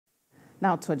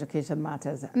Now to education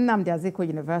matters. Nnamdi Azikiwe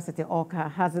University,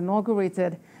 Awka, has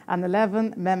inaugurated an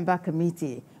 11-member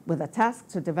committee with a task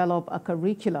to develop a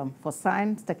curriculum for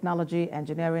science, technology,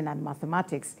 engineering, and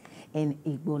mathematics in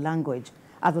Igbo language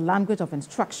as a language of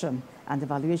instruction and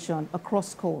evaluation across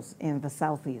schools in the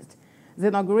Southeast. The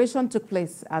inauguration took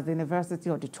place at the University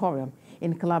Auditorium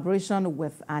in collaboration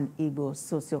with an Igbo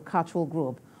socio-cultural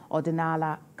group,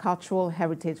 Odinala Cultural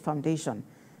Heritage Foundation.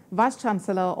 Vice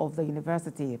Chancellor of the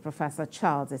university, Prof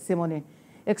Charles Esimone,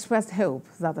 expressed hope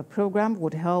that the program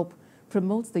would help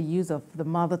promote the use of the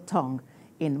mother tongue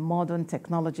in modern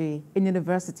technology in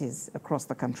universities across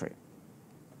the country.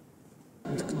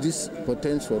 This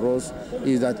portends for us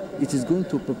is that it is going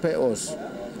to prepare us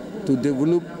to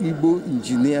develop Igbo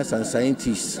engineers and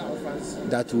scientists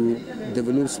that will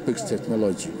develop space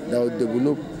technology, that will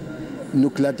develop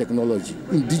nuclear technology,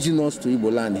 indigenous to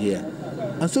Igbo land here.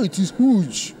 And so it is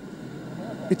huge.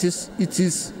 It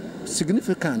is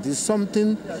significant. It's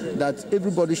something that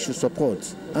everybody should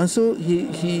support. And so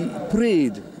he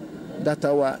prayed that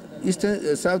our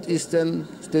southeastern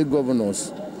state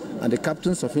governors and the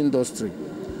captains of industry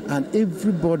and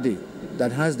everybody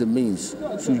that has the means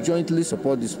should jointly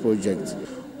support this project.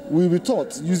 We will be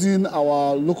taught using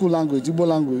our local language, Igbo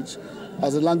language,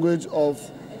 as a language of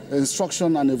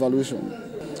instruction and evaluation,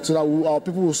 so that our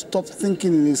people will stop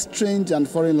thinking in a strange and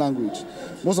foreign language.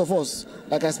 Most of us,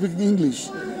 like I speak English,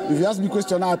 if you ask me a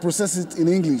question, I process it in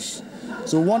English.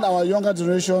 So we want our younger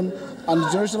generation and the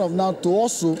generation of now to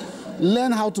also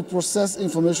learn how to process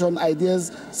information,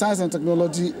 ideas, science and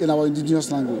technology in our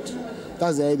indigenous language.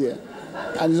 That's the idea.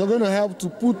 And it's going to help to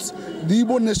put the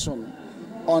Igbo nation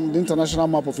on the international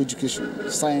map of education,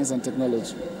 science and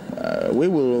technology. We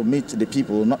will meet the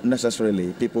people, not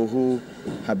necessarily people who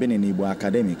have been in Igbo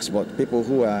academics, but people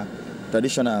who are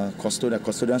traditional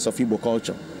custodians of Igbo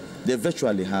culture. They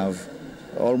virtually have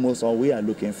almost all we are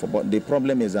looking for, but the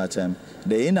problem is that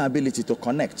the inability to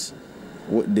connect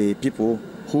with the people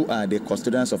who are the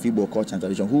custodians of Igbo culture and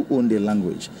tradition, who own the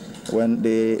language. When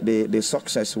the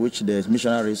success which the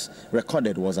missionaries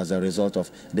recorded was as a result of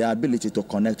their ability to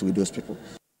connect with those people.